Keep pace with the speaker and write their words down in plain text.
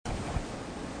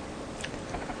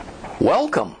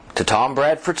Welcome to Tom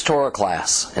Bradford's Torah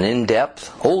class, an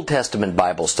in-depth Old Testament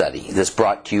Bible study that's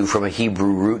brought to you from a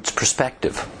Hebrew roots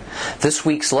perspective. This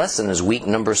week's lesson is week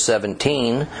number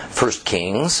 17, 1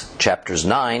 Kings, chapters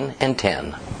 9 and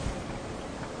 10.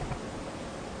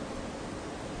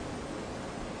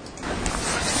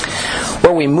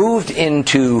 Well, we moved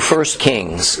into 1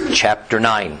 Kings, chapter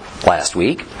 9, last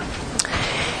week.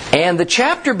 And the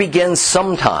chapter begins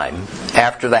sometime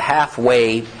after the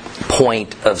halfway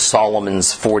point of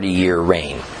Solomon's 40-year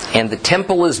reign. And the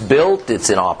temple is built, it's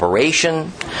in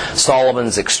operation.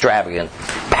 Solomon's extravagant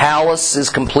palace is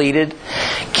completed.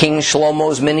 King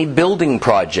Shlomo's many building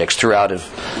projects throughout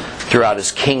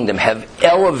his kingdom have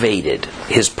elevated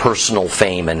his personal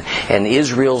fame and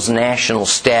Israel's national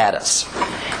status.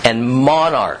 And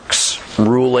monarchs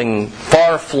ruling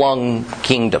far-flung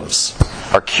kingdoms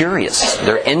are curious,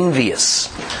 they're envious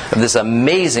of this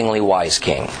amazingly wise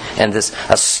king and this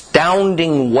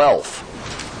astounding wealth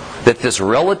that this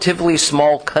relatively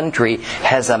small country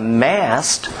has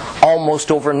amassed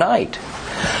almost overnight.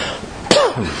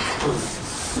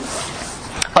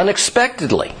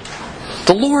 Unexpectedly,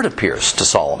 the Lord appears to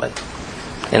Solomon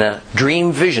in a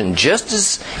dream vision, just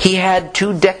as he had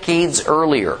 2 decades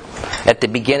earlier at the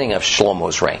beginning of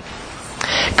Shlomo's reign.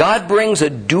 God brings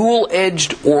a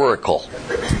dual-edged oracle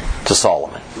to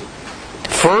Solomon.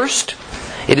 First,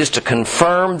 it is to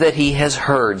confirm that he has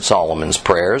heard Solomon's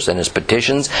prayers and his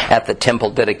petitions at the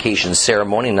temple dedication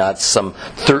ceremony, not some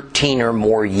 13 or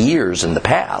more years in the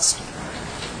past,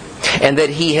 and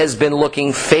that he has been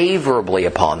looking favorably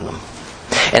upon them.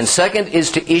 And second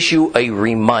is to issue a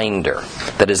reminder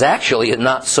that is actually a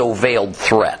not-so-veiled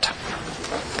threat.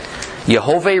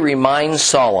 Yehovah reminds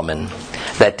Solomon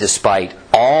that despite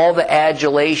all the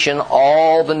adulation,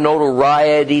 all the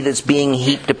notoriety that's being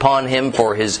heaped upon him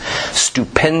for his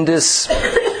stupendous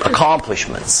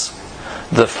accomplishments,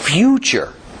 the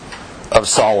future of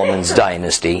Solomon's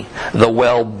dynasty, the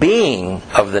well-being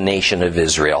of the nation of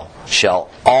Israel, shall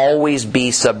always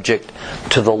be subject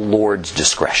to the Lord's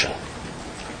discretion.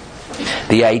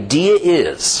 The idea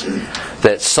is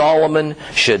that Solomon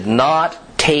should not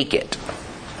take it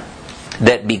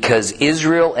that because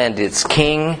Israel and its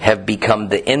king have become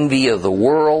the envy of the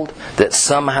world, that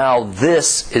somehow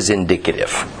this is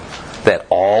indicative that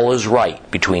all is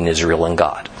right between Israel and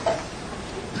God.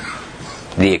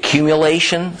 The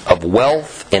accumulation of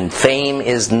wealth and fame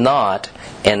is not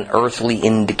an earthly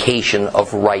indication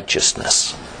of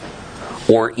righteousness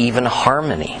or even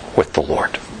harmony with the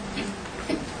Lord.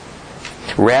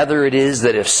 Rather, it is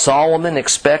that if Solomon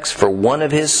expects for one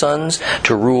of his sons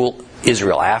to rule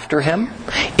Israel after him,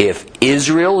 if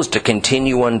Israel is to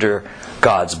continue under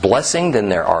God's blessing, then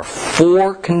there are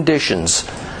 4 conditions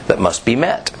that must be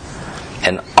met.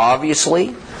 And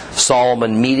obviously,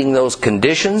 Solomon meeting those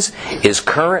conditions is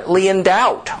currently in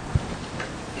doubt,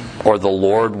 or the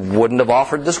Lord wouldn't have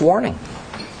offered this warning.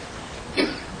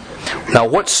 Now,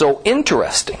 what's so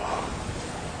interesting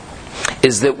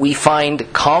is that we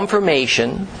find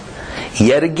confirmation,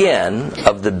 yet again,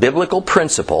 of the biblical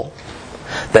principle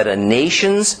that a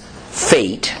nation's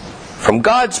fate, from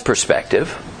God's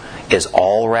perspective, is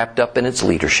all wrapped up in its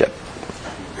leadership.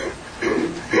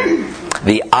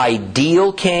 The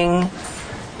ideal king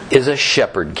is a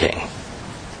shepherd king.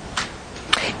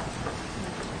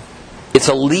 It's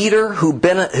a leader who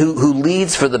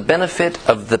leads for the benefit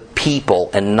of the people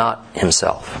and not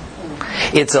himself.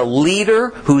 It's a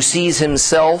leader who sees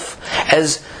himself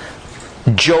as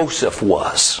Joseph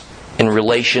was in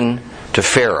relation to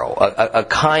Pharaoh, a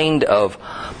kind of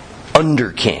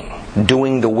under-king,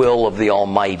 doing the will of the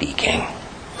Almighty King.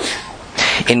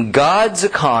 In God's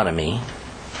economy,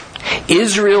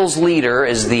 Israel's leader,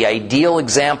 as the ideal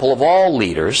example of all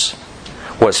leaders,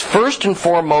 was first and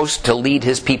foremost to lead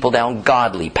his people down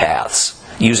godly paths,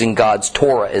 using God's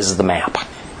Torah as the map.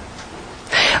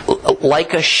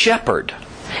 Like a shepherd,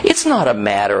 it's not a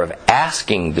matter of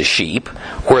asking the sheep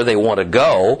where they want to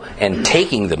go and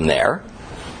taking them there.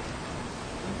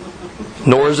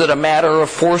 Nor is it a matter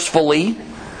of forcefully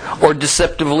or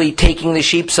deceptively taking the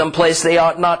sheep someplace they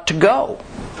ought not to go,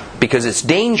 because it's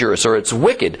dangerous or it's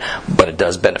wicked, but it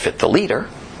does benefit the leader.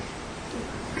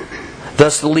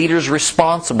 Thus, the leader is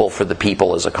responsible for the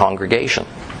people as a congregation.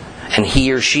 And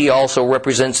he or she also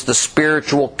represents the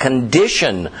spiritual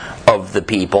condition of the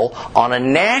people on a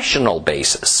national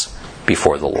basis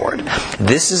before the Lord.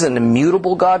 This is an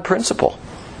immutable God principle.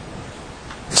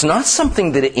 It's not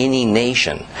something that any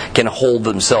nation can hold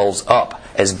themselves up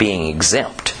as being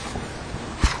exempt.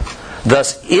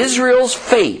 Thus, Israel's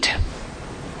fate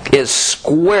is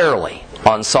squarely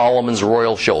on Solomon's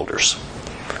royal shoulders,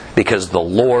 because the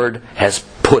Lord has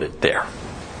put it there.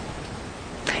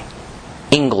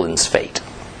 England's fate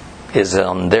is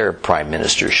on their Prime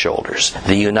Minister's shoulders.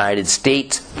 The United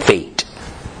States' fate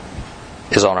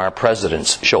is on our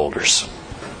President's shoulders.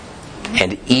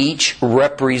 And each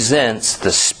represents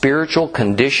the spiritual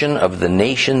condition of the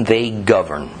nation they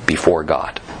govern before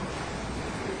God.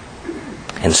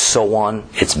 And so on,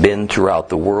 it's been throughout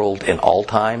the world in all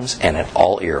times and in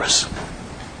all eras.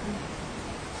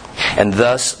 And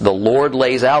thus, the Lord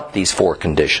lays out these 4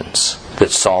 conditions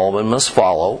that Solomon must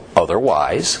follow.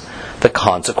 Otherwise, the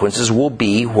consequences will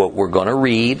be what we're going to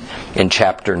read in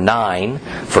chapter 9,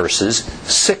 verses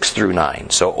 6 through 9.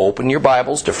 So open your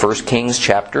Bibles to 1 Kings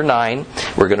chapter 9.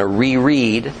 We're going to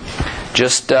reread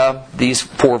just these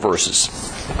 4 verses.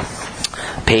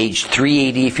 Page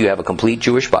 380 if you have a complete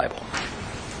Jewish Bible.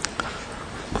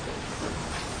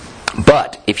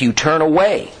 But if you turn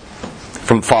away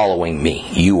from following me,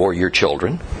 you or your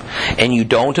children, and you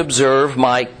don't observe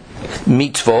my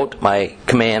mitzvot, my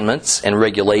commandments and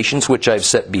regulations which I've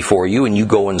set before you, and you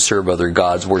go and serve other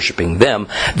gods, worshiping them,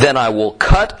 then I will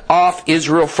cut off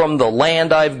Israel from the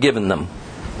land I've given them.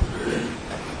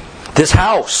 This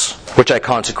house, which I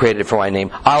consecrated for my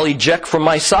name, I'll eject from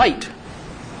my sight.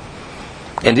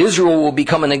 And Israel will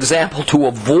become an example to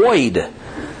avoid,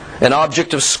 an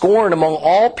object of scorn among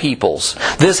all peoples.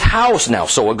 This house, now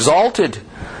so exalted,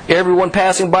 everyone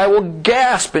passing by will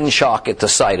gasp in shock at the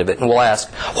sight of it and will ask,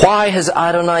 why has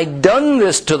Adonai done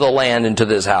this to the land and to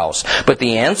this house? But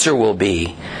the answer will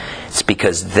be, it's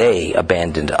because they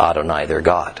abandoned Adonai their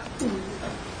God,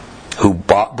 who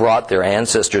brought their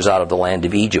ancestors out of the land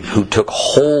of Egypt, who took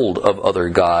hold of other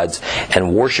gods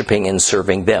and worshiping and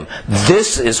serving them.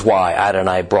 This is why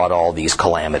Adonai brought all these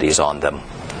calamities on them.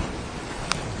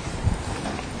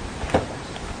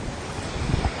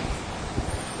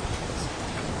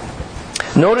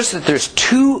 Notice that there's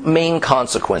 2 main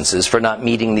consequences for not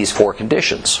meeting these 4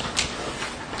 conditions.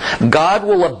 God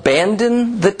will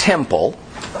abandon the temple,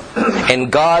 and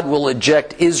God will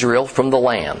eject Israel from the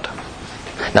land.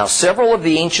 Now, several of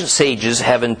the ancient sages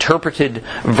have interpreted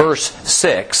verse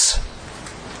 6,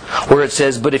 where it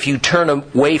says, but if you turn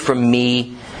away from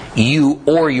me, you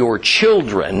or your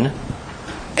children,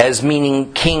 as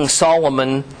meaning King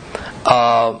Solomon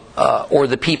or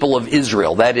the people of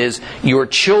Israel. That is, your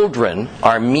children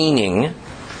are meaning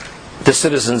the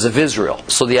citizens of Israel.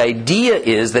 So the idea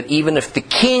is that even if the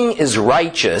king is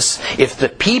righteous, if the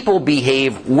people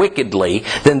behave wickedly,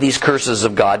 then these curses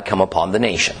of God come upon the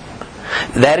nation.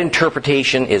 That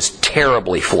interpretation is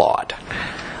terribly flawed,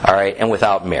 all right, and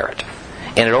without merit.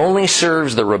 And it only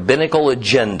serves the rabbinical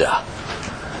agenda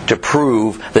to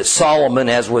prove that Solomon,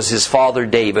 as was his father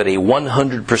David, a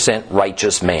 100%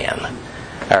 righteous man,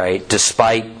 all right,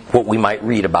 despite what we might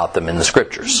read about them in the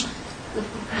Scriptures.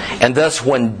 And thus,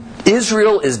 when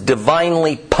Israel is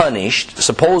divinely punished,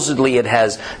 supposedly it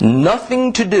has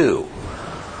nothing to do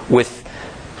with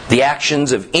the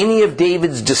actions of any of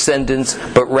David's descendants,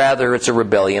 but rather it's a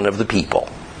rebellion of the people.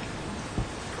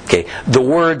 Okay, the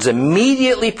words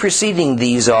immediately preceding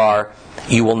these are,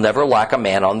 you will never lack a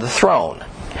man on the throne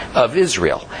of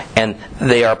Israel. And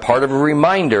they are part of a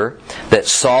reminder that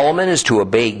Solomon is to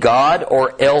obey God,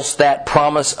 or else that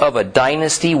promise of a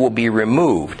dynasty will be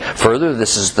removed. Further,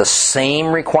 this is the same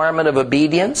requirement of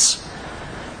obedience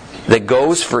that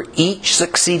goes for each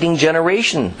succeeding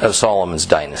generation of Solomon's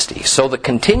dynasty. So the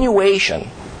continuation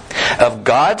of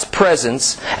God's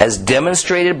presence, as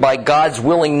demonstrated by God's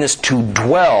willingness to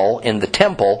dwell in the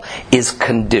temple, is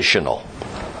conditional.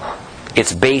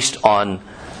 It's based on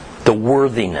the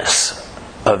worthiness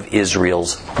of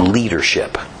Israel's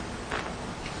leadership.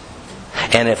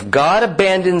 And if God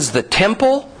abandons the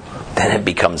temple, then it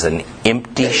becomes an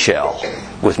empty shell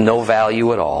with no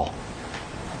value at all.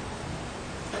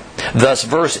 Thus,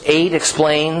 verse 8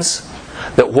 explains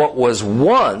that what was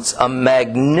once a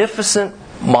magnificent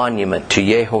monument to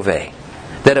Yehovah,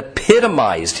 that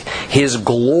epitomized His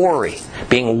glory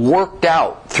being worked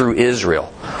out through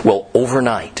Israel, will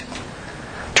overnight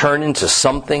turn into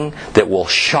something that will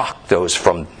shock those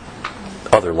from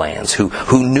other lands who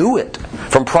knew it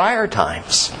from prior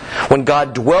times, when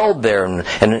God dwelled there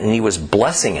and He was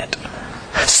blessing it.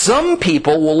 Some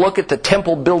people will look at the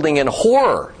temple building in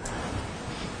horror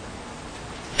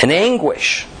and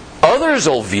anguish. Others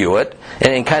will view it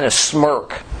and kind of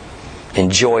smirk,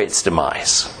 enjoy its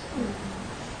demise.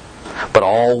 But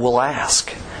all will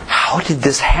ask, how did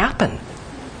this happen?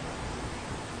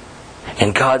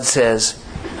 And God says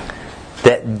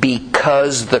that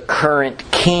because the current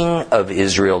king of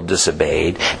Israel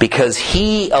disobeyed, because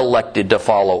he elected to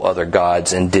follow other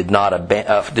gods and did not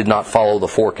follow the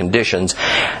 4 conditions,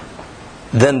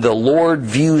 then the Lord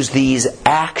views these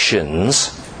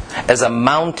actions as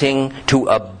amounting to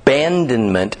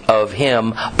abandonment of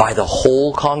Him by the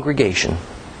whole congregation.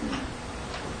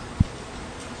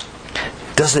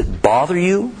 Does it bother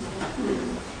you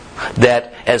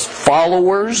that as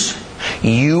followers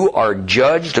you are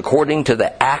judged according to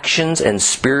the actions and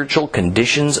spiritual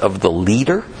conditions of the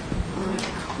leader?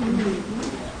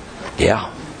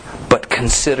 Yeah. But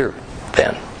consider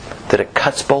then that it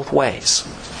cuts both ways.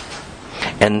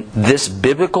 And this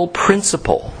biblical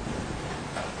principle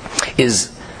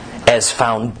is as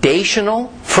foundational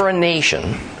for a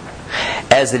nation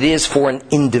as it is for an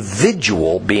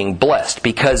individual being blessed,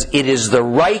 because it is the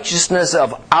righteousness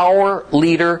of our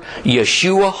leader,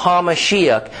 Yeshua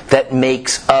HaMashiach, that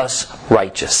makes us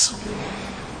righteous.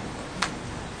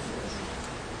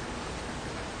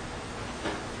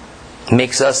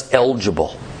 Makes us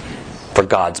eligible for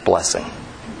God's blessing.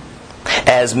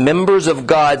 As members of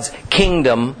God's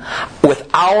kingdom, with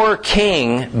our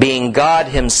King being God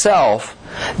Himself,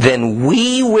 then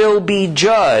we will be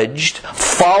judged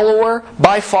follower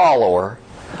by follower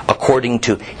according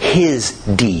to His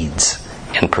deeds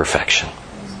and perfection.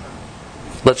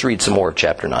 Let's read some more of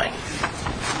chapter 9.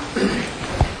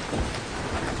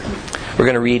 We're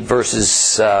going to read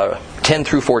verses 10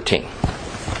 through 14.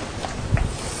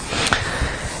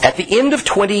 At the end of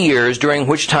 20 years, during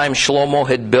which time Shlomo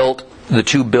had built the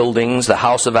two buildings, the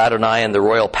house of Adonai and the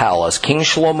royal palace, King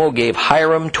Shlomo gave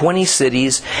Hiram 20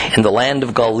 cities in the land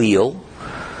of Galil.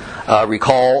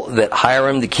 Recall that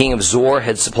Hiram, the king of Zor,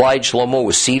 had supplied Shlomo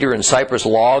with cedar and cypress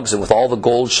logs and with all the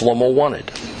gold Shlomo wanted.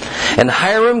 And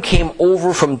Hiram came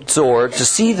over from Zor to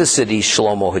see the cities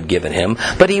Shlomo had given him,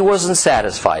 but he wasn't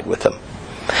satisfied with them.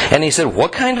 And he said,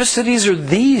 "What kind of cities are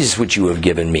these which you have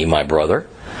given me, my brother?"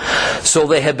 So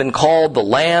they have been called the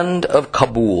land of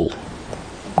Kabul,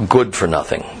 good for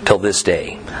nothing, till this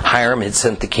day. Hiram had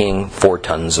sent the king 4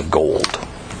 tons of gold.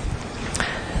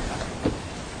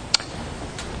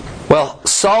 Well,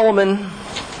 Solomon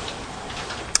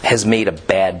has made a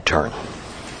bad turn.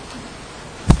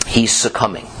 He's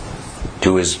succumbing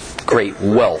to his great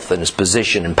wealth and his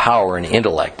position and power and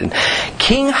intellect. And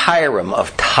King Hiram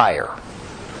of Tyre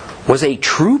was a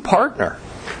true partner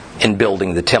in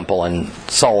building the temple and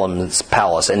Solomon's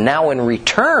palace. And now in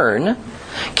return,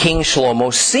 King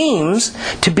Shlomo seems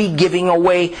to be giving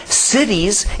away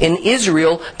cities in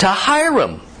Israel to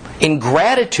Hiram in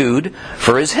gratitude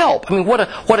for his help. I mean,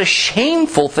 what a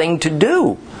shameful thing to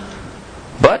do.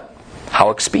 But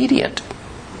how expedient.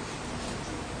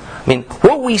 I mean,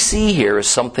 what we see here is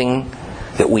something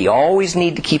that we always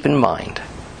need to keep in mind.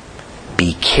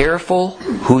 Be careful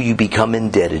who you become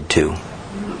indebted to,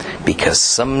 because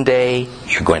someday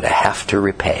you're going to have to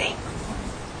repay.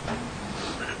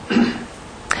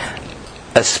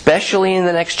 Especially in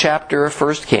the next chapter of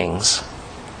 1 Kings,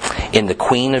 in the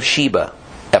Queen of Sheba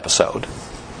episode,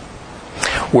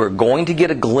 we're going to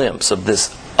get a glimpse of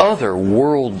this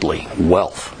otherworldly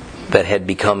wealth that had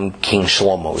become King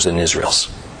Shlomo's and Israel's.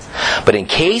 But in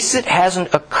case it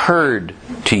hasn't occurred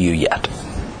to you yet,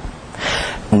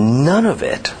 none of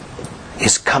it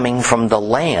is coming from the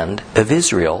land of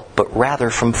Israel, but rather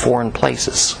from foreign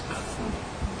places.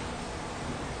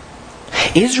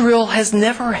 Israel has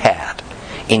never had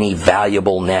any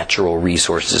valuable natural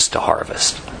resources to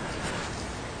harvest.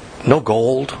 No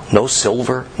gold, no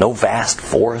silver, no vast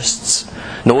forests,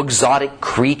 no exotic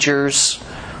creatures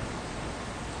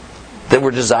that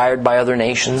were desired by other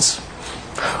nations.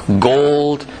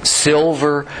 Gold,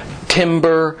 silver,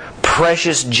 timber,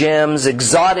 precious gems,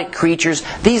 exotic creatures,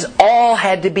 these all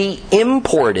had to be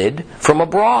imported from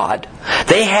abroad.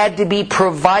 They had to be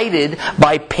provided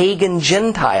by pagan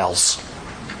Gentiles.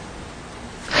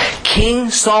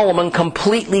 King Solomon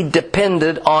completely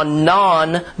depended on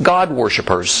non-God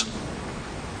worshippers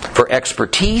for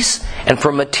expertise and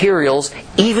for materials,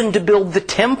 even to build the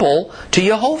temple to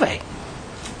Jehovah.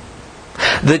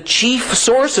 The chief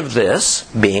source of this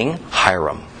being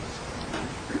Hiram.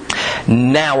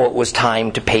 Now it was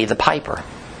time to pay the piper.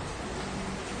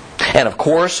 And of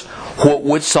course, what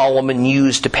would Solomon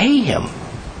use to pay him?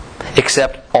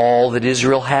 Except all that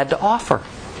Israel had to offer.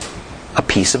 A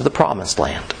piece of the promised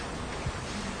land.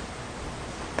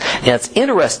 Now it's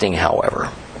interesting,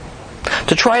 however,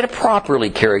 to try to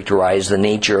properly characterize the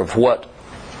nature of what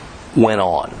went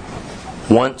on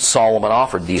once Solomon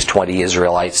offered these 20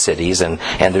 Israelite cities and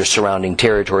their surrounding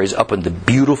territories up in the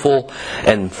beautiful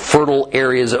and fertile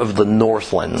areas of the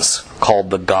Northlands called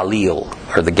the Galil,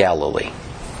 or the Galilee.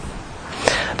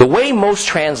 The way most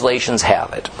translations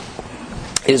have it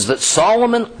is that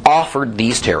Solomon offered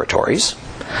these territories.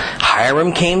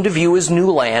 Hiram came to view his new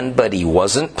land, but he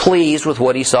wasn't pleased with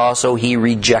what he saw, so he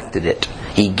rejected it.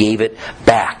 He gave it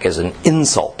back as an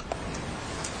insult.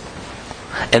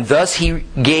 And thus he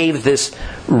gave this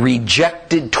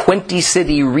rejected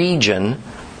 20-city region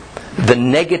the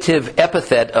negative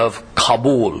epithet of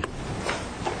Kabul.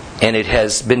 And it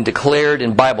has been declared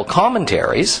in Bible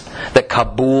commentaries that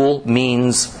Kabul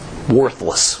means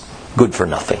worthless, good for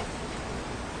nothing.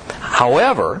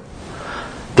 However,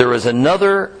 there is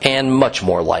another and much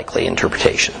more likely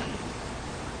interpretation.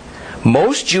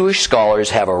 Most Jewish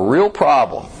scholars have a real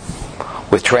problem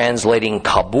with translating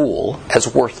Kabul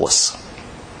as worthless.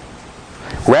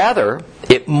 Rather,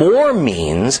 it more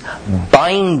means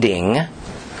binding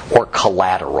or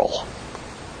collateral.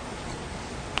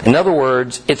 In other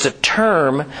words, it's a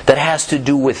term that has to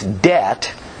do with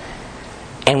debt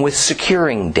and with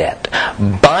securing debt.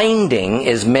 Binding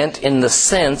is meant in the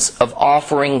sense of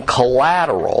offering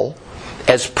collateral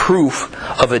as proof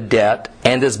of a debt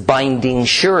and as binding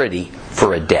surety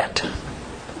for a debt.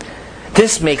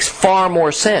 This makes far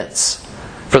more sense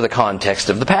for the context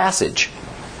of the passage.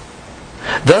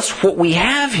 Thus, what we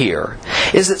have here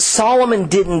is that Solomon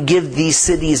didn't give these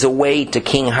cities away to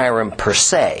King Hiram per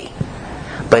se,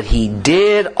 but he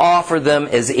did offer them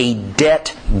as a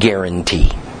debt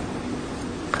guarantee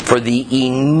for the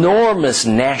enormous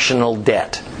national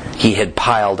debt he had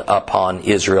piled upon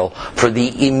Israel, for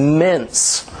the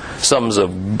immense sums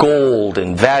of gold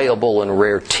and valuable and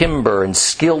rare timber and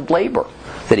skilled labor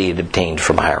that he had obtained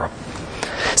from Hiram.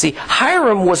 See,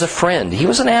 Hiram was a friend. He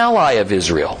was an ally of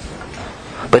Israel.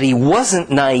 But he wasn't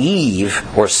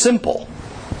naive or simple.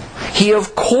 He,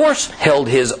 of course, held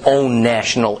his own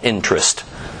national interest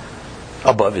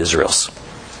above Israel's.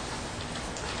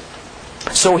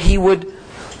 So he would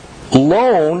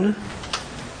loan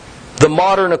the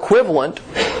modern equivalent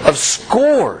of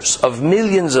scores of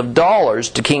millions of dollars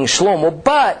to King Shlomo,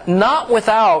 but not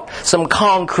without some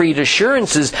concrete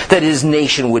assurances that his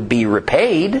nation would be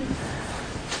repaid.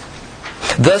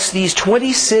 Thus, these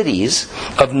 20 cities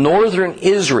of northern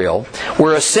Israel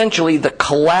were essentially the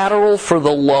collateral for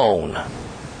the loan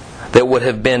that would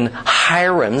have been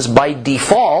Hiram's by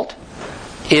default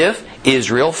if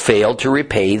Israel failed to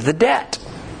repay the debt.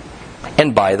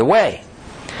 And by the way,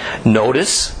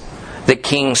 notice that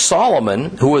King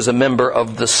Solomon, who was a member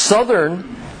of the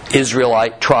southern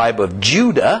Israelite tribe of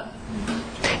Judah,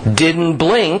 didn't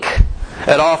blink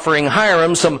at offering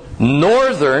Hiram some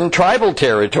northern tribal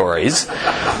territories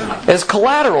as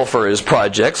collateral for his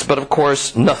projects, but of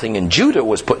course nothing in Judah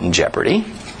was put in jeopardy.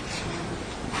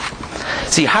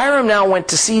 See, Hiram now went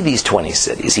to see these 20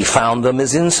 cities. He found them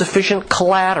as insufficient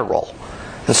collateral,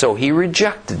 and so he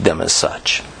rejected them as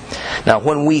such. Now,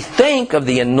 when we think of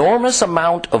the enormous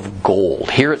amount of gold,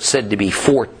 here it's said to be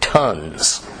 4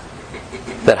 tons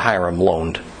that Hiram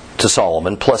loaned to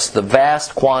Solomon, plus the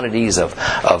vast quantities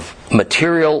of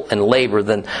material and labor,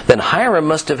 then Hiram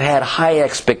must have had high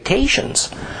expectations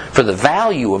for the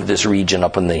value of this region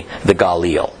up in the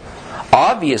Galil.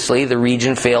 Obviously, the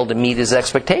region failed to meet his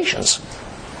expectations.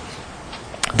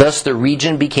 Thus, the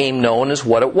region became known as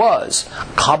what it was: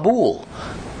 Kabul,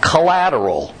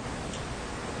 collateral.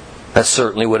 That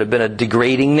certainly would have been a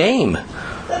degrading name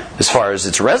as far as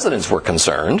its residents were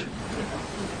concerned.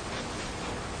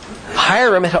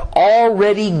 Hiram had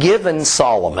already given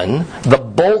Solomon the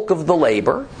bulk of the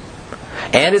labor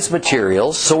and its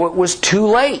materials, so it was too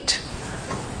late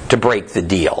to break the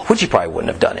deal, which he probably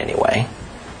wouldn't have done anyway.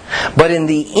 But in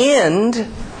the end,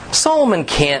 Solomon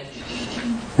can't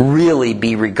really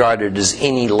be regarded as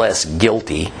any less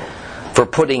guilty for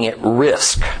putting at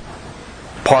risk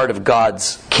part of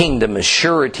God's kingdom as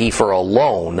surety for a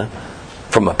loan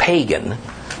from a pagan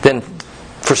than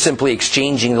for simply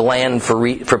exchanging the land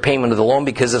for payment of the loan,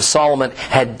 because if Solomon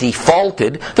had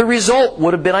defaulted, the result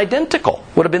would have been identical,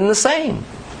 would have been the same.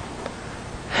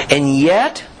 And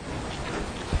yet,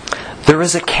 there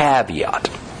is a caveat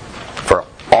for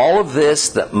all of this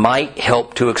that might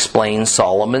help to explain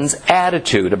Solomon's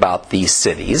attitude about these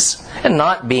cities and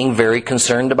not being very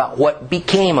concerned about what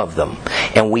became of them.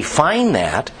 And we find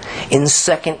that in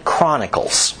 2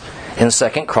 Chronicles. In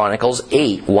 2 Chronicles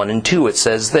 8, 1 and 2, it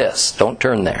says this. Don't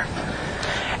turn there.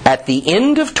 At the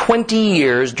end of 20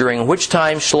 years, during which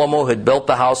time Shlomo had built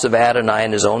the house of Adonai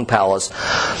in his own palace,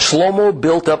 Shlomo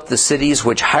built up the cities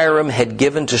which Hiram had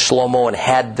given to Shlomo and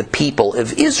had the people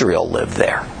of Israel live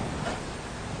there.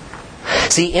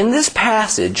 See, in this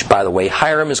passage, by the way,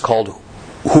 Hiram is called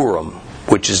Huram,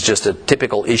 which is just a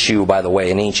typical issue, by the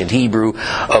way, in ancient Hebrew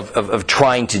of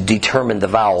trying to determine the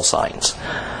vowel signs.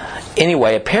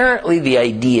 Anyway, apparently the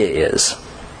idea is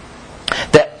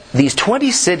that these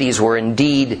 20 cities were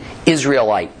indeed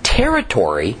Israelite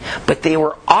territory, but they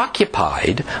were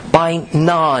occupied by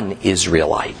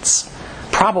non-Israelites,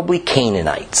 probably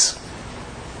Canaanites,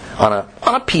 on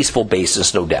a peaceful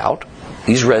basis, no doubt.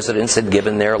 These residents had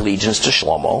given their allegiance to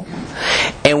Shlomo.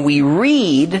 And we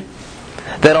read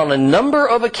that on a number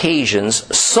of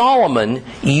occasions, Solomon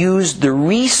used the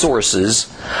resources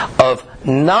of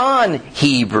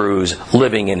non-Hebrews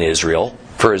living in Israel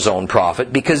for his own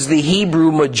profit, because the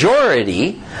Hebrew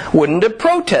majority wouldn't have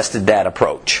protested that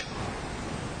approach.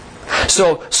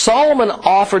 So Solomon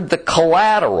offered the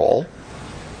collateral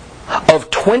of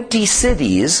 20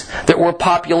 cities that were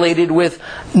populated with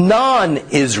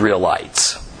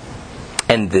non-Israelites.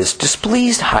 And this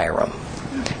displeased Hiram,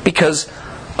 because,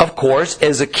 of course,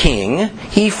 as a king,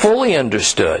 he fully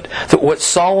understood that what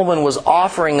Solomon was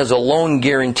offering as a loan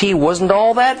guarantee wasn't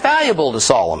all that valuable to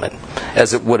Solomon,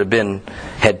 as it would have been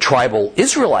had tribal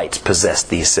Israelites possessed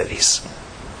these cities.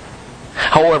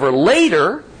 However,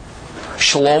 later,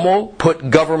 Shlomo put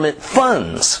government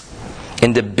funds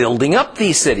into building up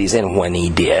these cities, and when he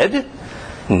did,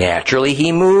 naturally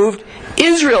he moved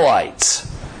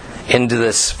Israelites into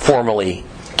this formerly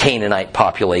Canaanite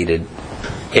populated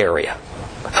area.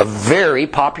 A very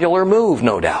popular move,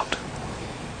 no doubt.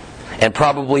 And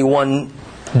probably one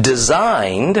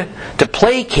designed to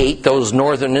placate those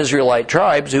northern Israelite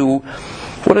tribes who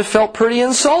would have felt pretty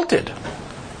insulted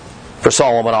for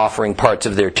Solomon offering parts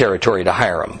of their territory to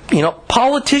Hiram. You know,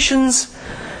 politicians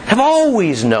have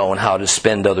always known how to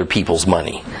spend other people's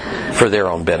money for their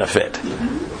own benefit.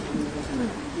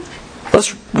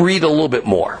 Let's read a little bit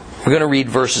more. We're going to read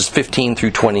verses 15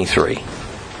 through 23.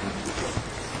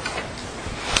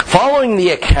 Following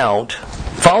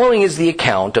is the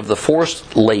account of the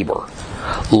forced labor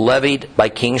levied by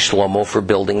King Shlomo for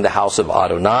building the house of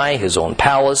Adonai, his own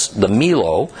palace, the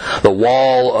Milo, the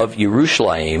wall of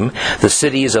Jerusalem, the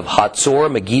cities of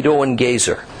Hatzor, Megiddo, and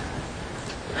Gezer.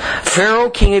 Pharaoh,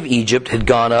 king of Egypt, had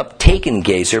gone up, taken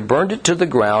Gezer, burned it to the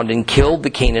ground, and killed the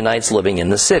Canaanites living in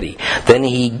the city. Then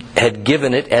he had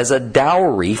given it as a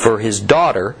dowry for his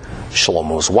daughter,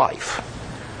 Shlomo's wife.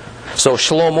 So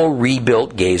Shlomo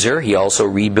rebuilt Gezer. He also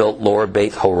rebuilt Lower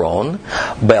Beth Horon,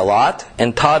 Baalat,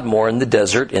 and Tadmor in the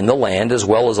desert in the land, as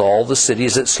well as all the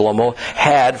cities that Shlomo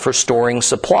had for storing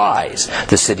supplies.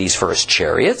 The cities for his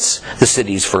chariots, the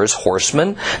cities for his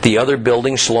horsemen, the other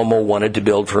buildings Shlomo wanted to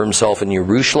build for himself in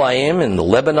Jerusalem, in the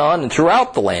Lebanon, and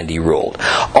throughout the land he ruled.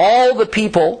 All the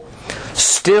people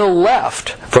still left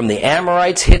from the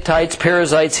Amorites, Hittites,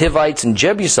 Perizzites, Hivites, and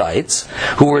Jebusites,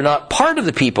 who were not part of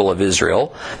the people of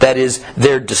Israel, that is,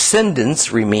 their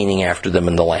descendants remaining after them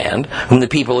in the land, whom the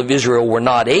people of Israel were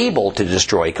not able to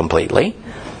destroy completely.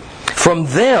 From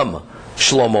them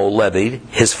Shlomo levied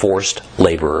his forced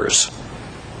laborers,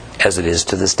 as it is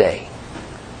to this day.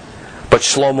 But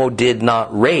Shlomo did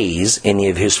not raise any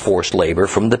of his forced labor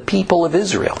from the people of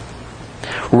Israel.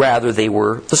 Rather, they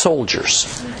were the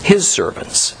soldiers, his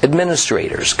servants,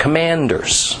 administrators,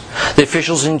 commanders, the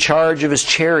officials in charge of his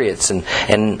chariots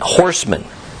and horsemen.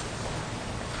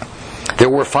 There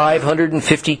were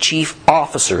 550 chief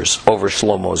officers over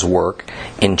Shlomo's work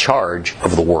in charge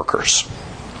of the workers.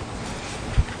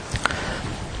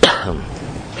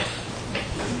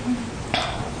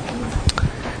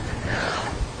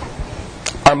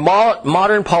 Our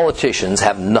modern politicians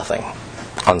have nothing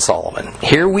on Solomon.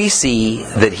 Here we see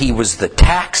that he was the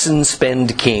tax and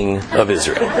spend king of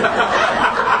Israel.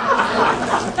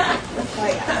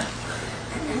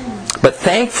 But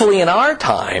thankfully in our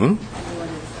time,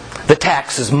 the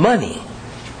tax is money.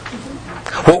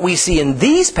 What we see in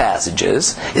these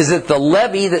passages is that the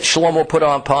levy that Shlomo put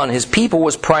upon his people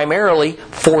was primarily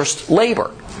forced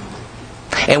labor.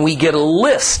 And we get a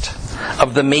list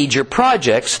of the major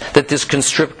projects that this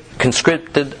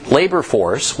conscripted labor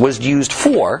force was used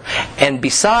for, and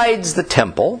besides the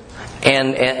temple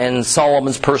and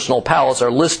Solomon's personal palace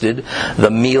are listed the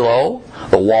Milo,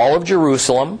 the wall of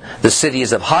Jerusalem, the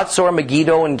cities of Hatzor,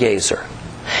 Megiddo, and Gezer.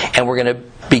 And we're going to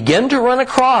begin to run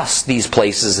across these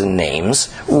places and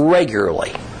names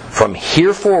regularly from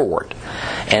here forward.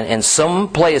 And some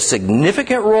play a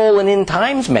significant role in end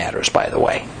times matters, by the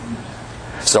way.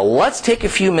 So let's take a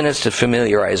few minutes to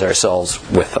familiarize ourselves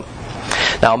with them.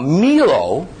 Now,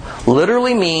 Milo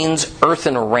literally means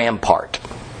earthen rampart.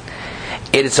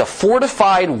 It is a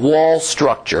fortified wall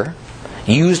structure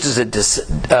used as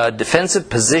a defensive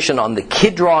position on the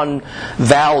Kidron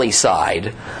Valley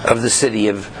side of the city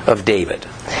of David.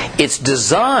 Its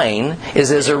design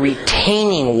is as a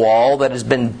retaining wall that has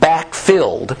been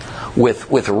backfilled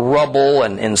with rubble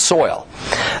and soil.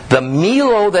 The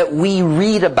Milo that we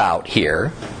read about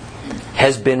here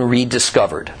has been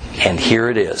rediscovered, and here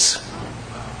it is.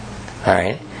 All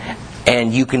right,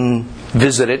 and you can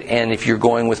visit it, and if you're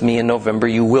going with me in November,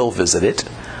 you will visit it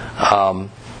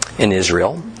in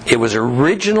Israel. It was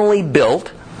originally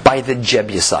built by the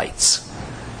Jebusites.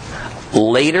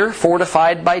 later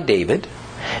fortified by David,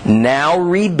 now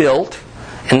rebuilt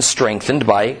and strengthened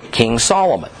by King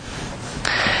Solomon.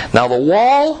 Now the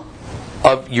wall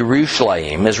of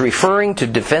Jerusalem is referring to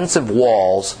defensive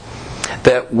walls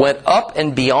that went up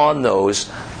and beyond those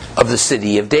of the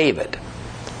city of David.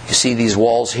 You see these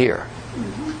walls here.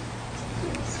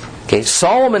 Okay,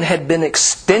 Solomon had been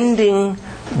extending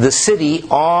the city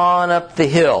on up the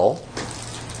hill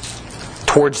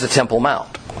towards the Temple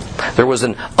Mount. There was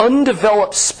an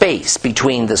undeveloped space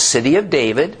between the city of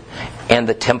David and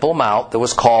the Temple Mount that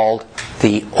was called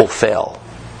the Ophel.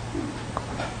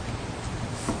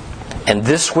 And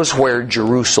this was where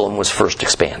Jerusalem was first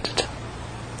expanded.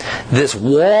 This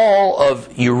wall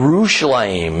of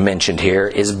Jerusalem mentioned here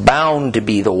is bound to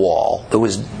be the wall that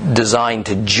was designed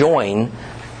to join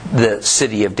the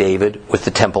city of David with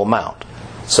the Temple Mount.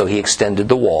 So he extended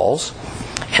the walls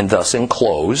and thus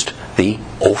enclosed the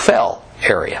Ophel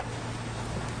area.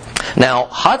 Now,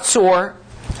 Hatzor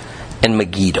and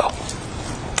Megiddo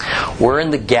were in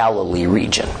the Galilee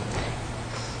region.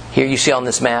 Here you see on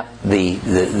this map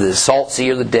the Salt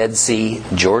Sea or the Dead Sea,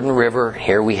 Jordan River.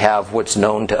 Here we have what's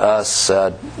known to us,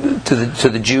 to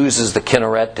the Jews as the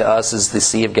Kinneret, to us as the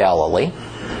Sea of Galilee,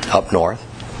 up north.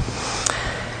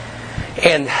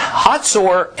 And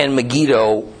Hatzor and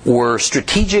Megiddo were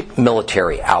strategic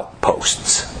military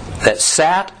outposts that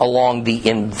sat along the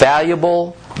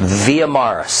invaluable Via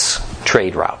Maris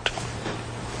trade route.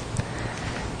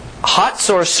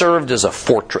 Hatzor served as a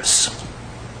fortress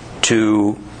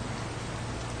to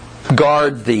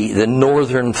guard the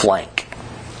northern flank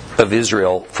of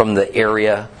Israel from the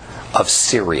area of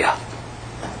Syria.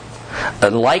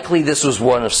 And likely this was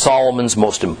one of Solomon's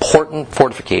most important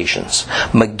fortifications.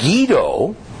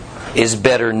 Megiddo is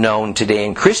better known today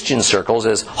in Christian circles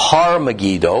as Har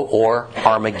Megiddo or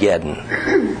Armageddon.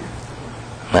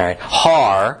 All right.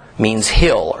 Har means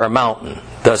hill or mountain,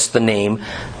 thus the name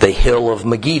the Hill of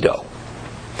Megiddo.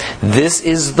 This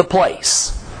is the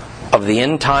place of the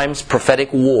end times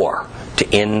prophetic war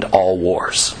to end all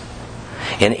wars.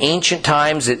 In ancient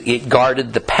times, it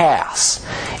guarded the pass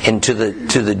into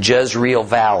the Jezreel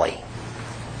Valley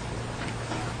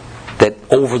that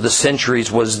over the centuries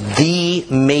was the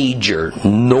major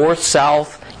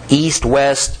north-south,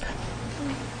 east-west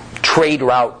trade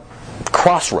route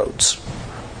crossroads.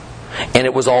 And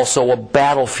it was also a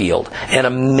battlefield, an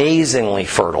amazingly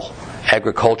fertile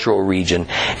agricultural region,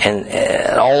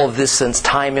 and all of this since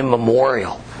time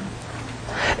immemorial.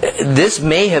 This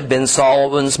may have been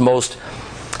Solomon's most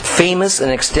famous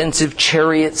and extensive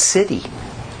chariot city,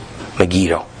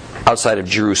 Megiddo, outside of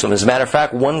Jerusalem. As a matter of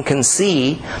fact, one can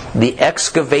see the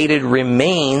excavated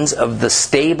remains of the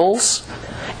stables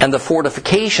and the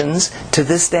fortifications to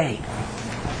this day.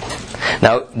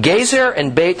 Now, Gezer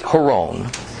and Beit Horon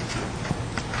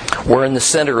were in the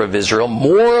center of Israel,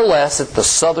 more or less at the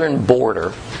southern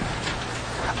border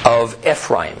of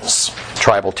Ephraim's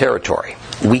tribal territory.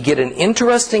 We get an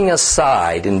interesting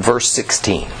aside in verse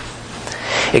 16,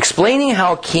 explaining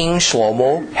how King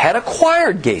Shlomo had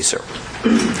acquired Gezer.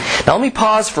 Now let me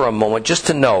pause for a moment just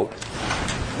to note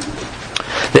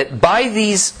that by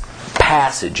these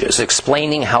passages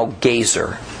explaining how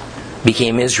Gezer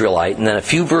became Israelite, and then a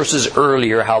few verses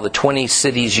earlier how the 20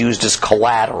 cities used as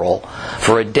collateral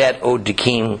for a debt owed to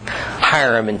King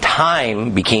Hiram in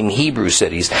time became Hebrew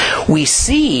cities, we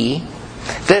see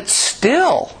that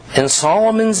still in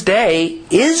Solomon's day,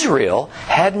 Israel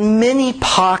had many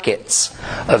pockets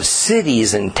of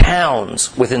cities and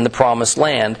towns within the Promised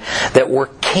Land that were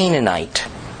Canaanite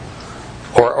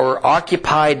or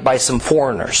occupied by some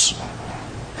foreigners.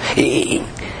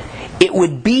 It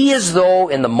would be as though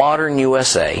in the modern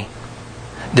USA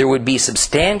there would be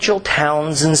substantial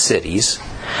towns and cities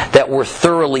that were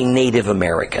thoroughly Native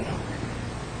American,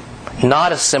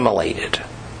 not assimilated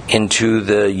into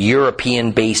the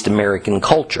European-based American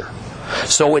culture.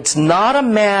 So it's not a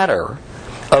matter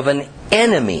of an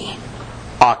enemy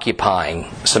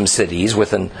occupying some cities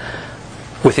within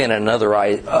an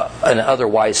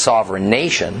otherwise sovereign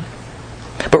nation,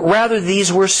 but rather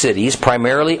these were cities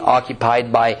primarily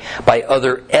occupied by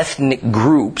other ethnic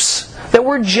groups that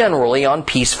were generally on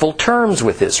peaceful terms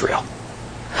with Israel.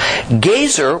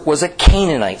 Gezer was a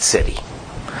Canaanite city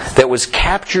that was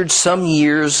captured some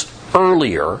years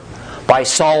earlier by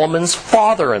Solomon's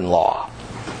father-in-law,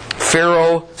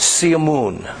 Pharaoh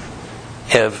Siamun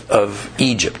of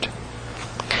Egypt.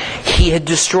 He had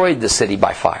destroyed the city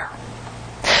by fire.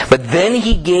 But then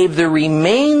he gave the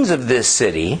remains of this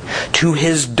city to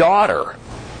his daughter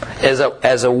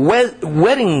as a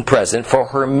wedding present for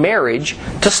her marriage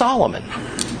to Solomon.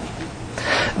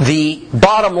 The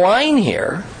bottom line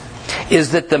here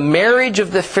is that the marriage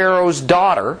of the Pharaoh's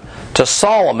daughter to to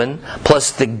Solomon,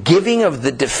 plus the giving of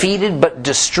the defeated but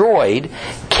destroyed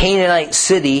Canaanite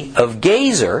city of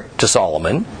Gezer to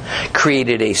Solomon,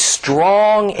 created a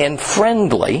strong and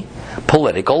friendly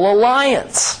political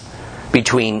alliance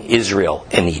between Israel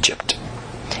and Egypt.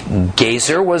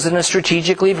 Gezer was in a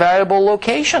strategically valuable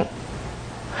location.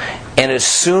 And as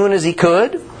soon as he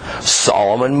could,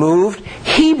 Solomon moved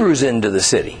Hebrews into the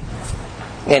city.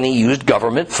 And he used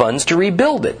government funds to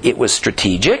rebuild it. It was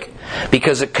strategic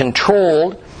because it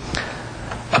controlled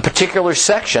a particular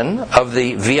section of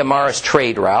the Via Maris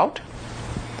trade route.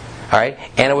 All right,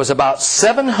 and it was about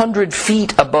 700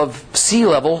 feet above sea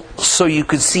level, so you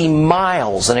could see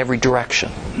miles in every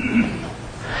direction.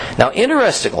 Now,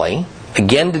 interestingly,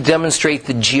 again to demonstrate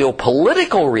the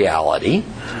geopolitical reality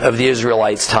of the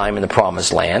Israelites' time in the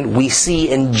Promised Land, we see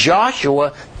in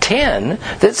Joshua 10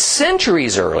 that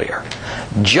centuries earlier,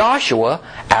 Joshua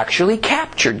actually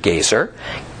captured Gezer,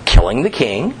 killing the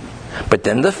king, but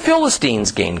then the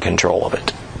Philistines gained control of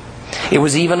it. It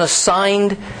was even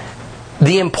assigned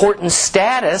the important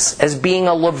status as being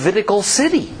a Levitical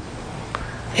city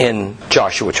in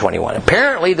Joshua 21.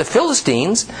 Apparently the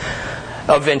Philistines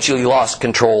eventually lost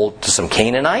control to some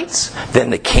Canaanites. Then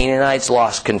the Canaanites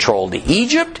lost control to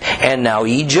Egypt. And now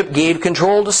Egypt gave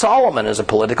control to Solomon as a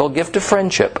political gift of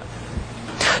friendship.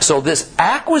 So this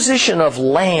acquisition of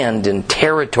land and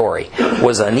territory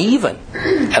was uneven.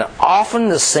 And often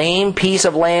the same piece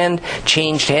of land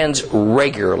changed hands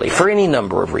regularly for any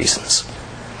number of reasons.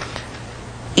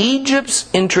 Egypt's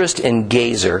interest in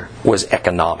Gezer was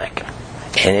economic.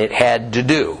 And it had to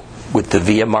do with the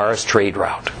Via Maris trade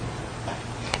route.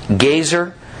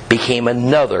 Gezer became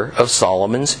another of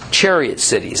Solomon's chariot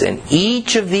cities. And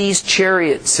each of these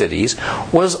chariot cities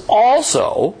was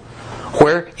also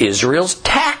where Israel's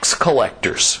tax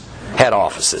collectors had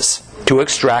offices to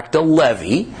extract a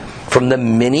levy from the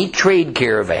many trade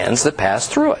caravans that passed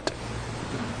through it.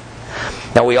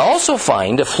 Now we also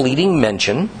find a fleeting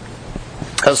mention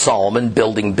of Solomon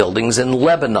building buildings in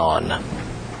Lebanon.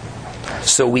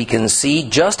 So we can see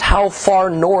just how far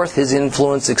north his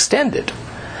influence extended.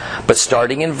 But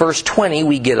starting in verse 20,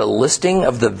 we get a listing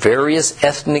of the various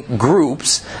ethnic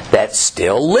groups that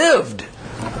still lived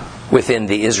within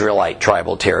the Israelite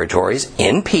tribal territories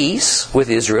in peace with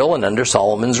Israel and under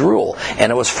Solomon's rule.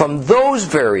 And it was from those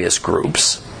various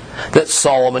groups that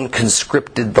Solomon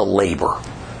conscripted the labor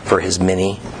for his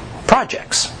many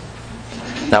projects.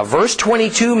 Now verse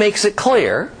 22 makes it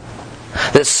clear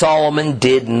that Solomon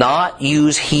did not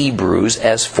use Hebrews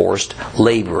as forced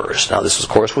laborers. Now this, of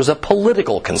course, was a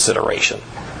political consideration.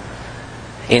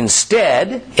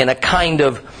 Instead, in a kind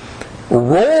of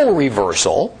role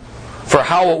reversal for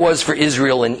how it was for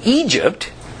Israel in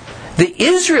Egypt, the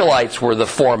Israelites were the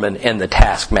foremen and the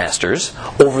taskmasters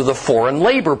over the foreign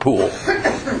labor pool.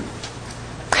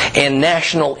 And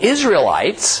national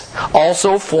Israelites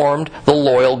also formed the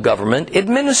loyal government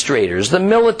administrators, the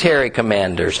military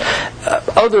commanders,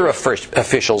 other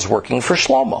officials working for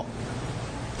Shlomo.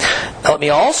 Now, let me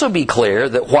also be clear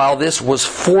that while this was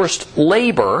forced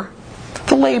labor,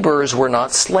 the laborers were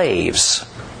not slaves.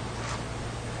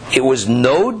 It was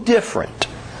no different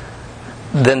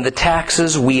than the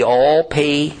taxes we all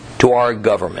pay to our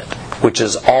government, which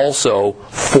is also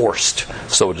forced,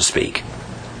 so to speak.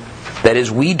 That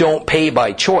is, we don't pay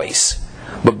by choice,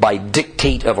 but by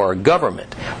dictate of our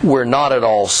government. We're not at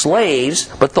all slaves,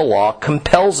 but the law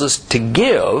compels us to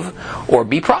give or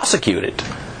be prosecuted.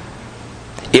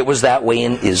 It was that way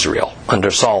in Israel under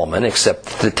Solomon,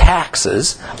 except the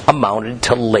taxes amounted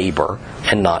to labor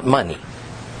and not money.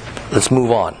 Let's move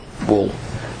on. We'll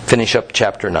finish up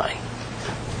chapter 9.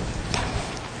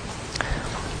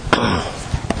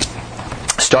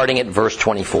 Starting at verse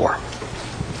 24.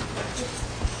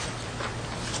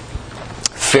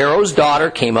 Pharaoh's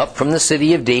daughter came up from the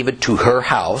city of David to her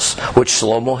house, which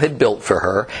Shlomo had built for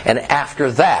her, and after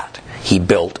that he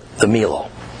built the Millo.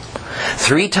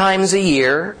 3 times a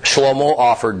year, Shlomo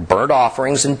offered burnt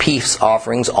offerings and peace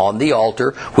offerings on the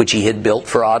altar, which he had built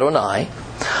for Adonai,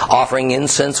 offering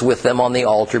incense with them on the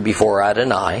altar before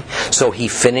Adonai. So he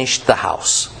finished the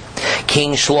house.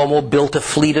 King Shlomo built a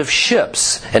fleet of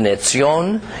ships in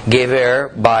Etzion Gever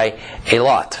by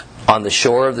Elat, on the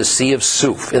shore of the Sea of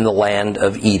Suf in the land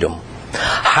of Edom.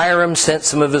 Hiram sent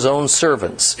some of his own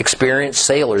servants, experienced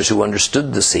sailors who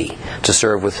understood the sea, to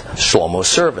serve with Shlomo's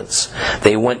servants.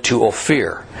 They went to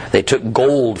Ophir. They took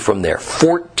gold from there,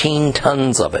 14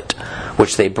 tons of it,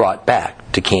 which they brought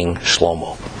back to King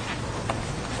Shlomo.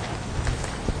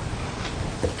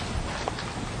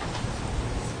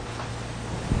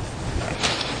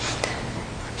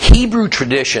 Hebrew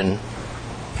tradition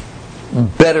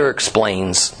better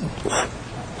explains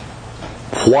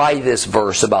why this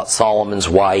verse about Solomon's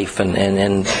wife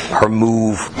and her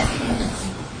move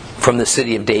from the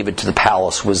city of David to the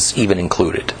palace was even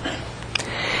included.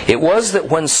 It was that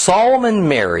when Solomon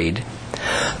married,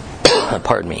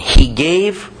 he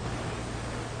gave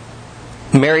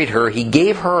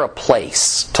her a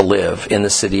place to live in the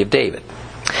city of David.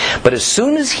 But as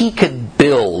soon as he could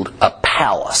build a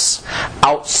palace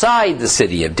outside the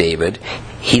city of David,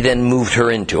 he then moved her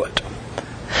into it.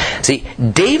 See,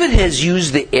 David has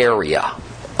used the area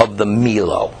of the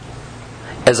Millo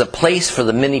as a place for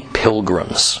the many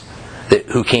pilgrims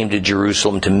who came to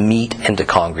Jerusalem to meet and to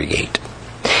congregate.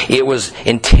 It was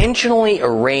intentionally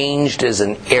arranged as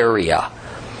an area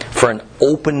for an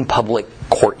open public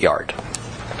courtyard.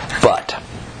 But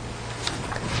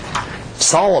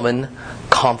Solomon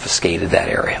confiscated that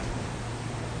area,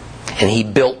 and he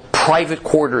built private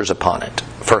quarters upon it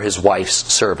for his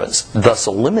wife's servants, thus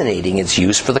eliminating its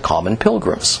use for the common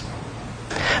pilgrims.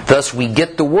 Thus we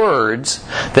get the words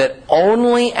that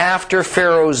only after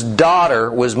Pharaoh's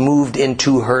daughter was moved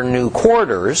into her new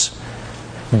quarters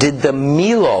did the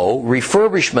Millo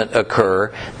refurbishment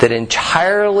occur that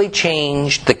entirely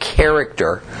changed the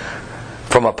character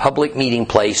from a public meeting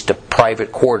place to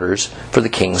private quarters for the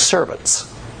king's servants.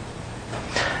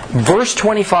 Verse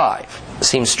 25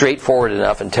 seems straightforward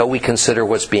enough until we consider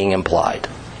what's being implied.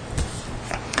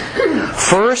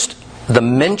 First, the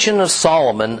mention of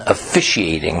Solomon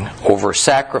officiating over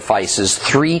sacrifices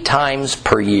 3 times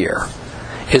per year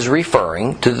is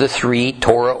referring to the 3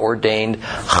 Torah-ordained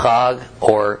Chag,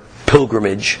 or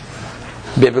pilgrimage,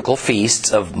 biblical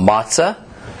feasts of Matzah,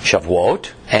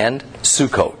 Shavuot, and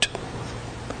Sukkot.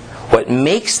 What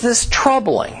makes this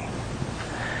troubling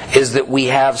is that we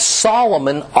have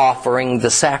Solomon offering the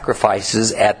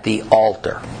sacrifices at the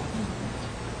altar.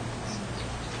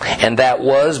 And that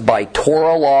was, by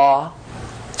Torah law,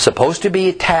 supposed to be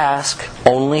a task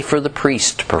only for the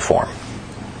priest to perform.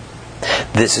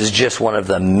 This is just one of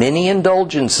the many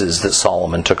indulgences that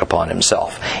Solomon took upon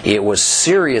himself. It was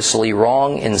seriously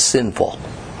wrong and sinful.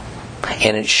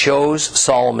 And it shows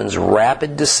Solomon's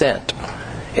rapid descent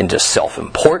into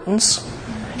self-importance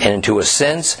and into a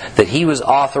sense that he was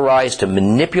authorized to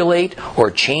manipulate or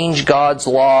change God's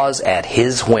laws at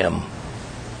his whim.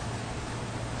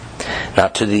 Now,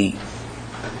 to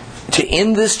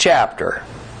end this chapter,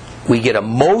 we get a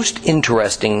most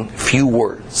interesting few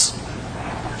words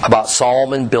about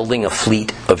Solomon building a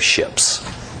fleet of ships.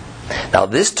 Now,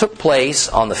 this took place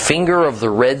on the finger of the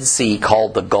Red Sea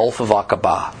called the Gulf of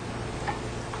Aqaba.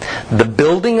 The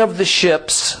building of the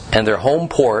ships and their home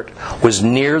port was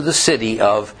near the city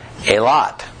of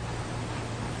Eilat.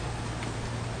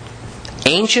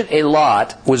 Ancient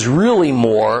Eilat was really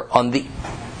more on the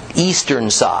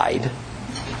eastern side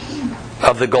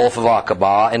of the Gulf of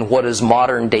Aqaba and what is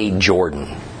modern-day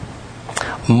Jordan.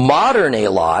 Modern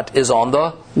Eilat is on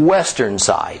the western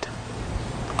side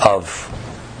of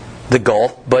the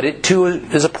Gulf, but it too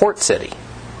is a port city.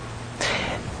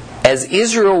 As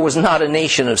Israel was not a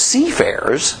nation of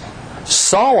seafarers,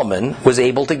 Solomon was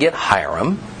able to get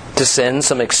Hiram to send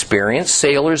some experienced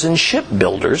sailors and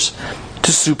shipbuilders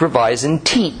to supervise and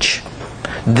teach.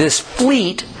 This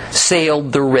fleet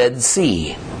sailed the Red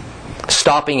Sea,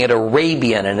 stopping at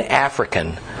Arabian and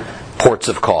African ports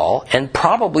of call, and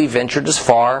probably ventured as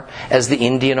far as the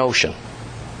Indian Ocean.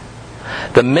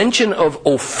 The mention of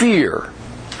Ophir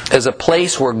as a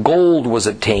place where gold was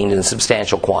obtained in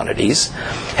substantial quantities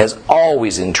has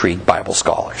always intrigued Bible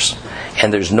scholars,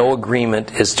 and there's no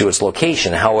agreement as to its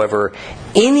location. However,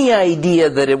 any idea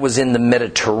that it was in the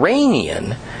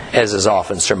Mediterranean, as is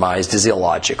often surmised, is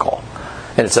illogical,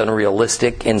 and it's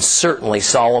unrealistic, and certainly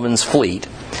Solomon's fleet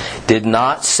did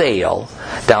not sail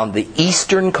down the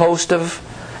eastern coast of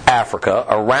Africa,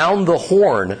 around the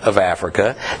Horn of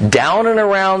Africa, down and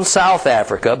around South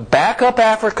Africa, back up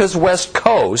Africa's west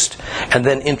coast, and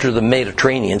then enter the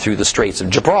Mediterranean through the Straits of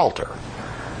Gibraltar.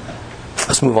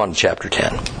 Let's move on to chapter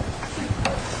 10.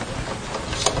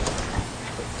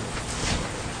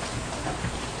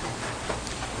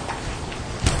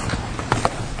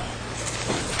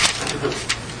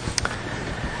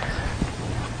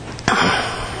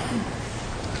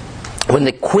 When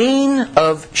the queen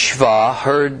of Sheba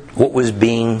heard what was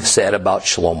being said about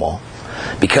Shlomo,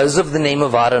 because of the name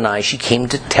of Adonai, she came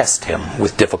to test him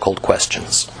with difficult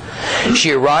questions.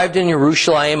 She arrived in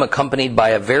Jerusalem accompanied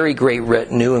by a very great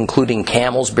retinue, including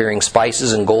camels bearing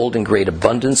spices and gold in great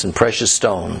abundance and precious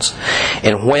stones.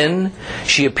 And when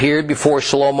she appeared before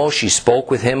Shlomo, she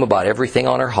spoke with him about everything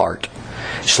on her heart.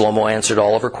 Shlomo answered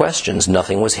all of her questions.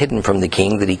 Nothing was hidden from the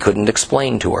king that he couldn't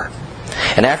explain to her.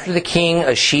 And after the king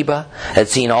of Sheba had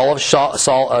seen all of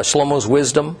Shlomo's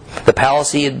wisdom, the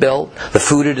palace he had built, the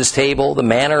food at his table, the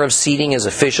manner of seating his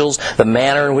officials, the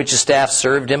manner in which his staff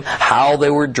served him, how they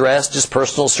were dressed, his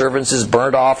personal servants, his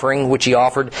burnt offering which he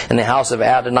offered in the house of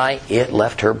Adonai, it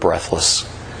left her breathless.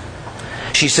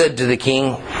 She said to the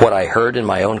king, "What I heard in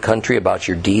my own country about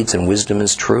your deeds and wisdom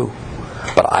is true.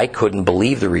 But I couldn't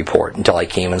believe the report until I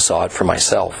came and saw it for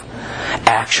myself.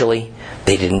 Actually,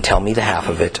 they didn't tell me the half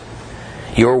of it.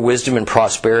 Your wisdom and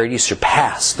prosperity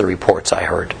surpass the reports I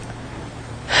heard.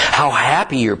 How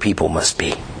happy your people must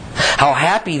be. How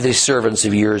happy the servants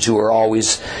of yours who are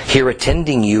always here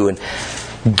attending you and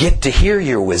get to hear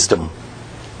your wisdom.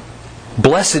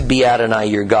 Blessed be Adonai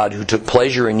your God, who took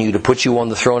pleasure in you to put you on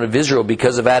the throne of Israel.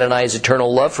 Because of Adonai's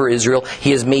eternal love for Israel,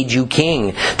 he has made you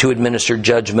king to administer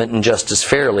judgment and justice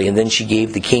fairly." And then she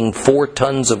gave the king 4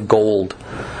 tons of gold,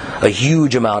 a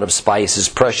huge amount of spices,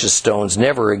 precious stones.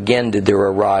 Never again did there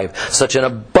arrive such an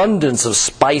abundance of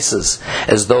spices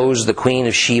as those the queen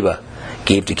of Sheba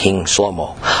gave to King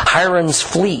Shlomo. Hiram's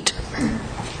fleet,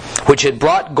 which had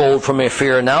brought gold from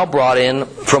Ophir, now brought in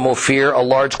from Ophir a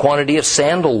large quantity of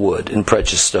sandalwood and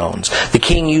precious stones. The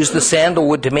king used the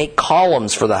sandalwood to make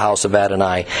columns for the house of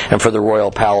Adonai and for the royal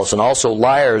palace, and also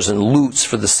lyres and lutes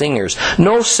for the singers.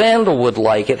 No sandalwood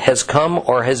like it has come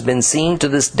or has been seen to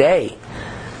this day.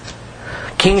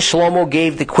 King Shlomo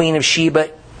gave the queen of Sheba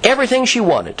everything she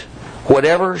wanted,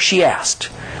 whatever she asked,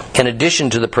 in addition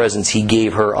to the presents he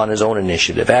gave her on his own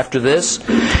initiative. After this,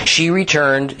 she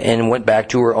returned and went back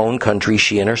to her own country,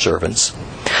 she and her servants.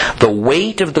 The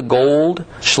weight of the gold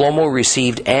Shlomo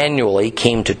received annually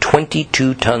came to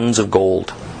 22 tons of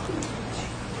gold,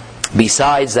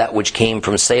 besides that which came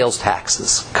from sales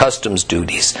taxes, customs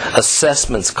duties,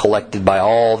 assessments collected by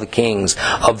all the kings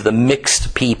of the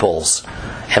mixed peoples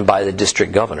and by the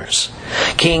district governors.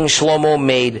 King Shlomo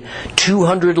made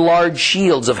 200 large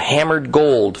shields of hammered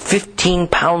gold. 15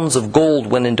 pounds of gold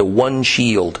went into one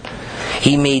shield.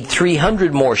 He made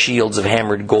 300 more shields of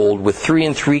hammered gold with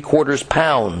 3 3/4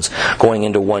 pounds going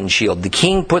into one shield. The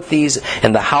king put these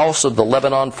in the house of the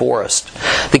Lebanon forest.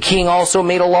 The king also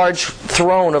made a large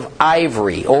throne of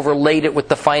ivory, overlaid it with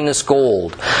the finest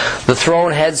gold. The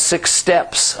throne had 6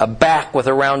 steps, a back with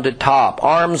a rounded top,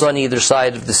 arms on either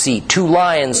side of the seat, 2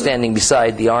 lions standing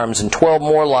beside the arms, and 12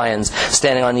 more lions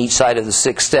standing on each side of the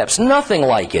 6 steps. Nothing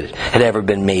like it had ever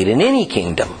been made in any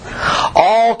kingdom.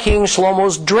 All King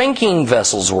Shlomo's drinking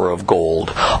vessels were of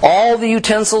gold. All the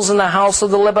utensils in the house of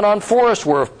the Lebanon forest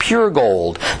were of pure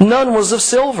gold. None was of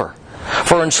silver,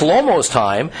 for in Shlomo's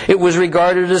time it was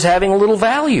regarded as having little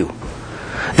value.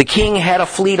 The king had a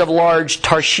fleet of large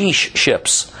Tarshish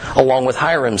ships, along with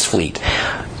Hiram's fleet.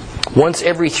 Once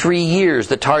every 3 years,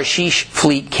 the Tarshish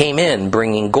fleet came in,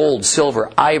 bringing gold, silver,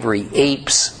 ivory,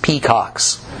 apes,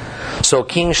 peacocks. So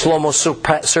King Shlomo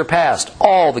surpassed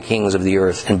all the kings of the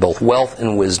earth in both wealth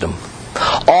and wisdom.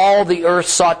 All the earth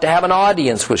sought to have an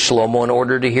audience with Shlomo in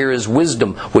order to hear his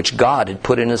wisdom, which God had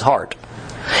put in his heart.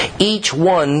 Each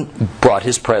one brought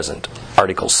his present: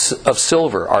 articles of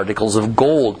silver, articles of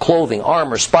gold, clothing,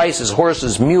 armor, spices,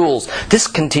 horses, mules. This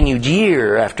continued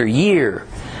year after year.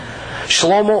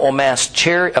 Shlomo amassed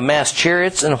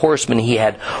chariots and horsemen. He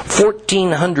had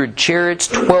 1,400 chariots,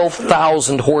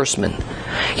 12,000 horsemen.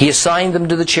 He assigned them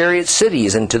to the chariot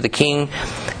cities and to the king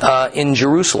in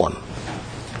Jerusalem.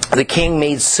 The king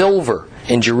made silver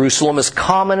in Jerusalem as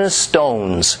common as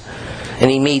stones, and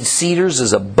he made cedars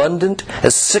as abundant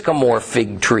as sycamore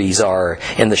fig trees are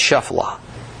in the Shephelah.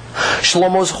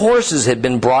 Shlomo's horses had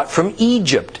been brought from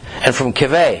Egypt and from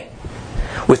Keveh,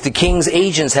 with the king's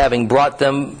agents having brought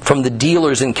them from the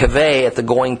dealers in Keveh at the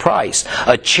going price.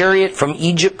 A chariot from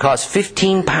Egypt cost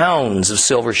 15 pounds of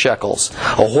silver shekels,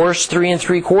 a horse 3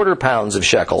 3/4 pounds of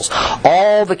shekels.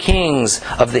 All the kings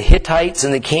of the Hittites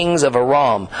and the kings of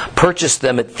Aram purchased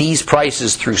them at these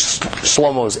prices through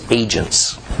Shlomo's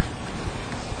agents.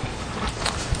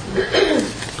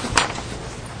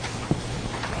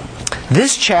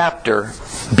 This chapter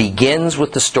begins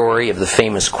with the story of the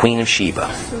famous Queen of Sheba.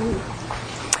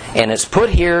 And it's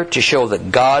put here to show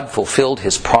that God fulfilled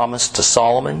his promise to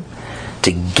Solomon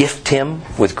to gift him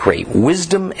with great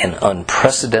wisdom and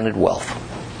unprecedented wealth.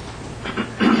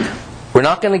 We're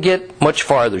not going to get much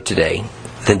farther today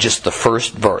than just the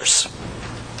first verse,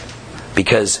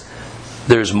 because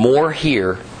there's more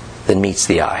here than meets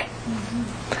the eye.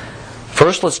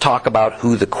 First, let's talk about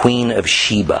who the Queen of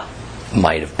Sheba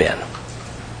might have been.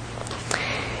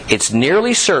 It's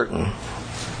nearly certain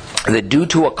that due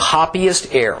to a copyist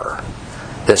error,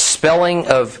 the spelling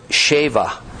of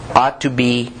Sheva ought to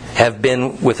have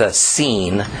been with a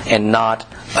seen and not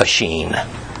a sheen.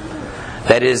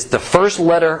 That is, the first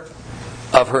letter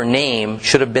of her name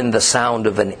should have been the sound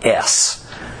of an S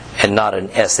and not an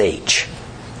SH.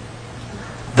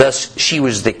 Thus, she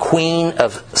was the queen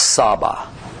of Saba,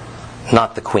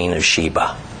 not the queen of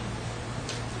Sheba.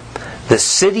 The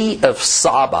city of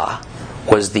Saba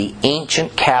was the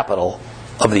ancient capital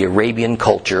of the Arabian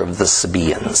culture of the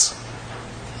Sabaeans.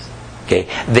 Okay?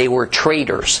 They were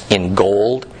traders in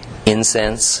gold,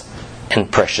 incense,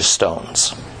 and precious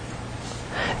stones.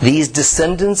 These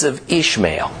descendants of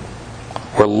Ishmael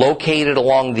were located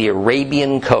along the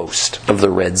Arabian coast of the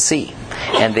Red Sea,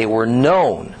 and they were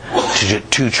known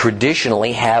to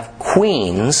traditionally have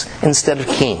queens instead of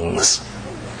kings.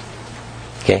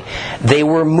 Okay? They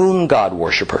were moon god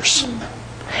worshippers.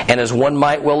 And as one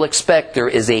might well expect, there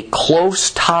is a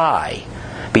close tie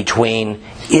between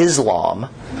Islam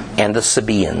and the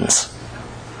Sabaeans.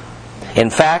 In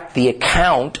fact, the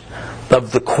account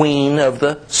of the queen of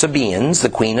the Sabaeans, the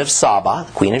queen of Saba,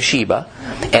 the queen of Sheba,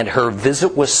 and her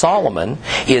visit with Solomon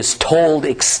is told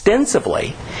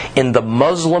extensively in the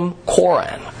Muslim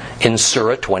Quran in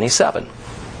Surah 27.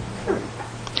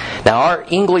 Now, our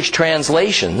English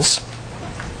translations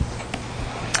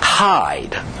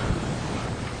hide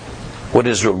what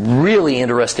is a really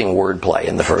interesting wordplay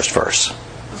in the first verse.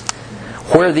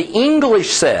 Where the English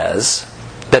says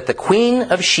that the queen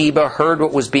of Sheba heard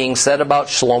what was being said about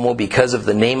Shlomo because of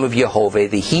the name of Yehovah,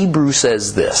 the Hebrew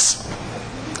says this: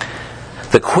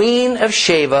 the queen of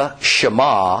Sheba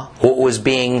Shema what was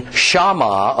being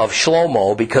Shama of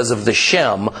Shlomo because of the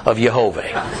Shem of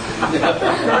Yehovah.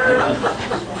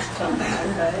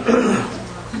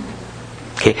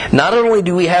 Okay. Not only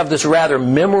do we have this rather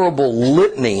memorable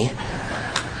litany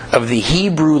of the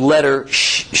Hebrew letter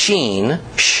Shin,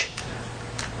 sh,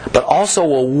 but also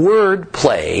a word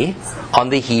play on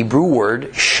the Hebrew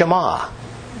word Shema.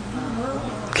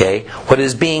 Okay? What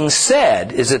is being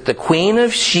said is that the queen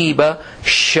of Sheba,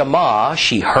 Shema,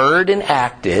 she heard and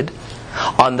acted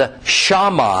on the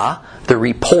Shama, the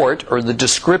report or the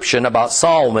description about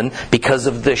Solomon, because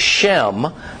of the Shem,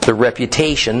 the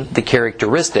reputation, the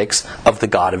characteristics of the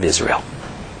God of Israel.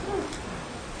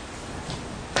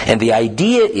 And the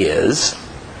idea is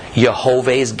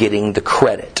Yehovah is getting the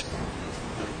credit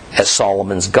as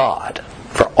Solomon's God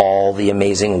for all the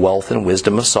amazing wealth and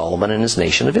wisdom of Solomon and his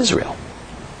nation of Israel.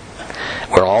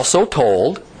 We're also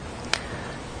told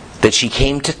that she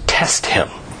came to test him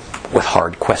with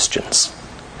hard questions.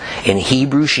 In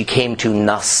Hebrew, she came to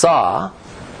Nasa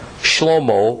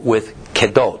Shlomo with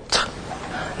Kedot.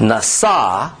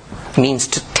 Nasa means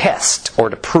to test or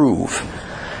to prove.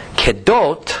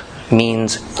 Kedot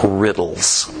means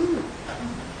riddles.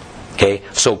 Okay,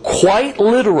 so quite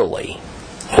literally,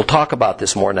 we'll talk about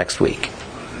this more next week.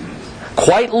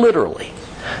 Quite literally,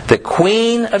 the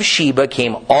queen of Sheba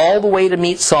came all the way to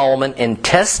meet Solomon and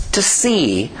test to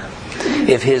see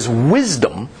if his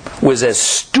wisdom was as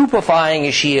stupefying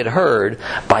as she had heard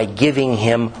by giving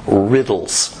him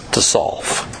riddles to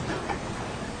solve.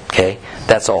 Okay,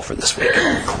 that's all for this week.